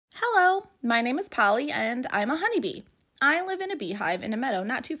My name is Polly and I'm a honeybee. I live in a beehive in a meadow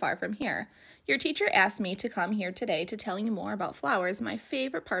not too far from here. Your teacher asked me to come here today to tell you more about flowers, my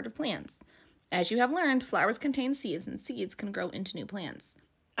favorite part of plants. As you have learned, flowers contain seeds and seeds can grow into new plants.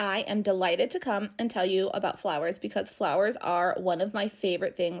 I am delighted to come and tell you about flowers because flowers are one of my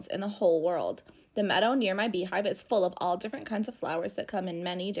favorite things in the whole world. The meadow near my beehive is full of all different kinds of flowers that come in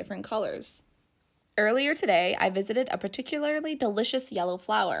many different colors. Earlier today, I visited a particularly delicious yellow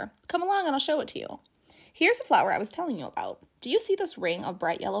flower. Come along and I'll show it to you. Here's the flower I was telling you about. Do you see this ring of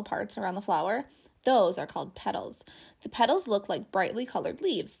bright yellow parts around the flower? Those are called petals. The petals look like brightly colored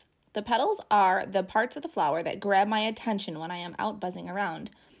leaves. The petals are the parts of the flower that grab my attention when I am out buzzing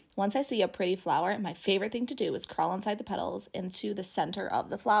around. Once I see a pretty flower, my favorite thing to do is crawl inside the petals into the center of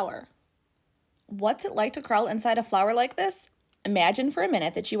the flower. What's it like to crawl inside a flower like this? Imagine for a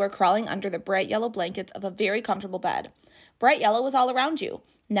minute that you are crawling under the bright yellow blankets of a very comfortable bed. Bright yellow is all around you.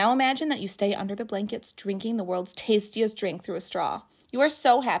 Now imagine that you stay under the blankets drinking the world's tastiest drink through a straw. You are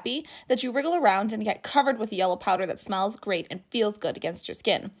so happy that you wriggle around and get covered with yellow powder that smells great and feels good against your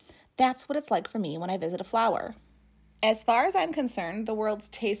skin. That's what it's like for me when I visit a flower. As far as I'm concerned, the world's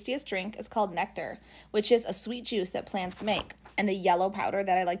tastiest drink is called nectar, which is a sweet juice that plants make. And the yellow powder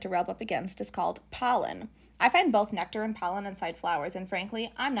that I like to rub up against is called pollen. I find both nectar and pollen inside flowers, and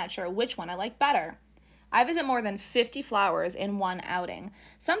frankly, I'm not sure which one I like better. I visit more than 50 flowers in one outing,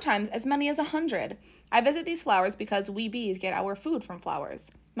 sometimes as many as 100. I visit these flowers because we bees get our food from flowers.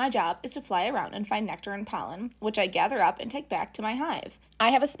 My job is to fly around and find nectar and pollen, which I gather up and take back to my hive.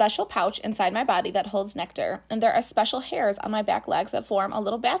 I have a special pouch inside my body that holds nectar, and there are special hairs on my back legs that form a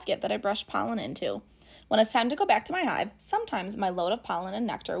little basket that I brush pollen into. When it's time to go back to my hive, sometimes my load of pollen and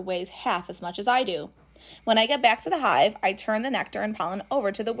nectar weighs half as much as I do. When I get back to the hive, I turn the nectar and pollen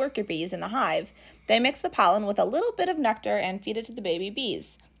over to the worker bees in the hive. They mix the pollen with a little bit of nectar and feed it to the baby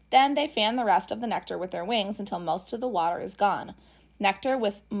bees. Then they fan the rest of the nectar with their wings until most of the water is gone. Nectar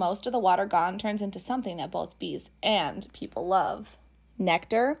with most of the water gone turns into something that both bees and people love.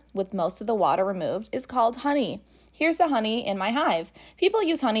 Nectar with most of the water removed is called honey. Here's the honey in my hive. People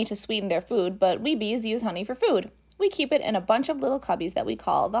use honey to sweeten their food, but we bees use honey for food. We keep it in a bunch of little cubbies that we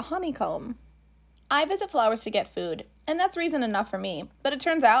call the honeycomb. I visit flowers to get food, and that's reason enough for me, but it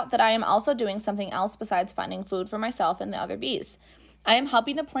turns out that I am also doing something else besides finding food for myself and the other bees. I am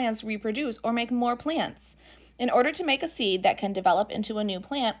helping the plants reproduce or make more plants. In order to make a seed that can develop into a new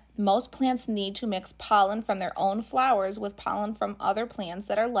plant, most plants need to mix pollen from their own flowers with pollen from other plants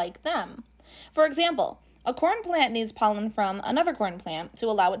that are like them. For example, a corn plant needs pollen from another corn plant to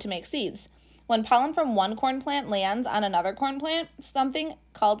allow it to make seeds. When pollen from one corn plant lands on another corn plant, something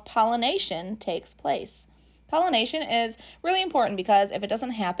called pollination takes place. Pollination is really important because if it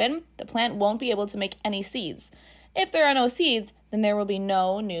doesn't happen, the plant won't be able to make any seeds. If there are no seeds, then there will be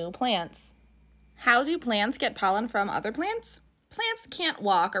no new plants. How do plants get pollen from other plants? Plants can't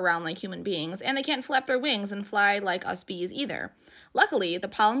walk around like human beings, and they can't flap their wings and fly like us bees either. Luckily, the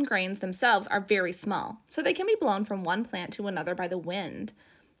pollen grains themselves are very small, so they can be blown from one plant to another by the wind.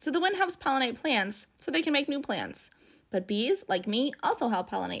 So the wind helps pollinate plants so they can make new plants. But bees, like me, also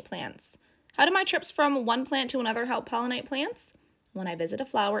help pollinate plants. How do my trips from one plant to another help pollinate plants? When I visit a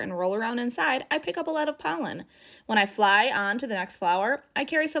flower and roll around inside, I pick up a lot of pollen. When I fly on to the next flower, I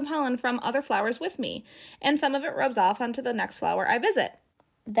carry some pollen from other flowers with me, and some of it rubs off onto the next flower I visit.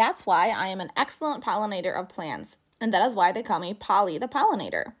 That's why I am an excellent pollinator of plants, and that is why they call me Polly the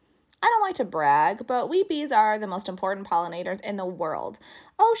Pollinator. I don't like to brag, but we bees are the most important pollinators in the world.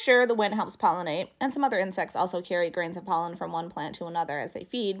 Oh, sure, the wind helps pollinate, and some other insects also carry grains of pollen from one plant to another as they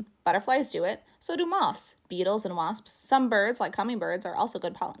feed. Butterflies do it, so do moths, beetles, and wasps. Some birds, like hummingbirds, are also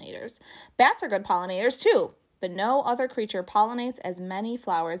good pollinators. Bats are good pollinators too, but no other creature pollinates as many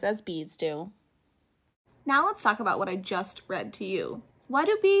flowers as bees do. Now let's talk about what I just read to you. Why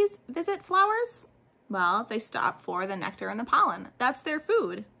do bees visit flowers? Well, they stop for the nectar and the pollen. That's their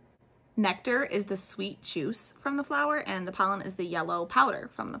food. Nectar is the sweet juice from the flower, and the pollen is the yellow powder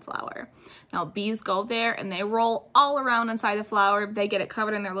from the flower. Now, bees go there and they roll all around inside the flower. They get it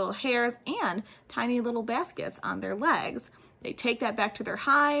covered in their little hairs and tiny little baskets on their legs. They take that back to their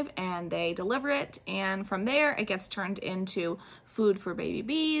hive and they deliver it, and from there it gets turned into food for baby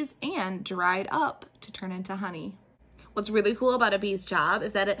bees and dried up to turn into honey. What's really cool about a bee's job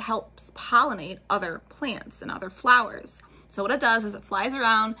is that it helps pollinate other plants and other flowers. So what it does is it flies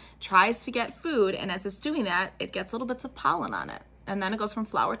around, tries to get food, and as it's doing that, it gets little bits of pollen on it. And then it goes from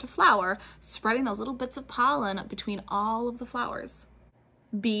flower to flower, spreading those little bits of pollen between all of the flowers.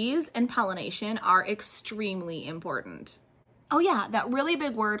 Bees and pollination are extremely important. Oh yeah, that really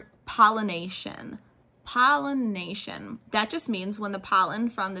big word, pollination. Pollination. That just means when the pollen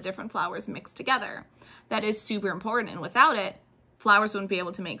from the different flowers mix together. That is super important, and without it, flowers wouldn't be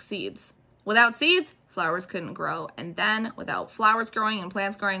able to make seeds. Without seeds, flowers couldn't grow, and then without flowers growing and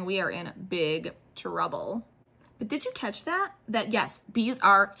plants growing, we are in big trouble. But did you catch that? That yes, bees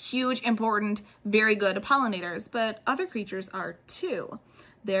are huge, important, very good pollinators, but other creatures are too.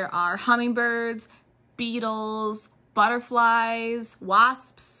 There are hummingbirds, beetles, butterflies,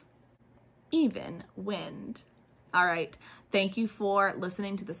 wasps, even wind. All right, thank you for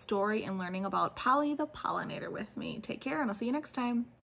listening to the story and learning about Polly the pollinator with me. Take care, and I'll see you next time.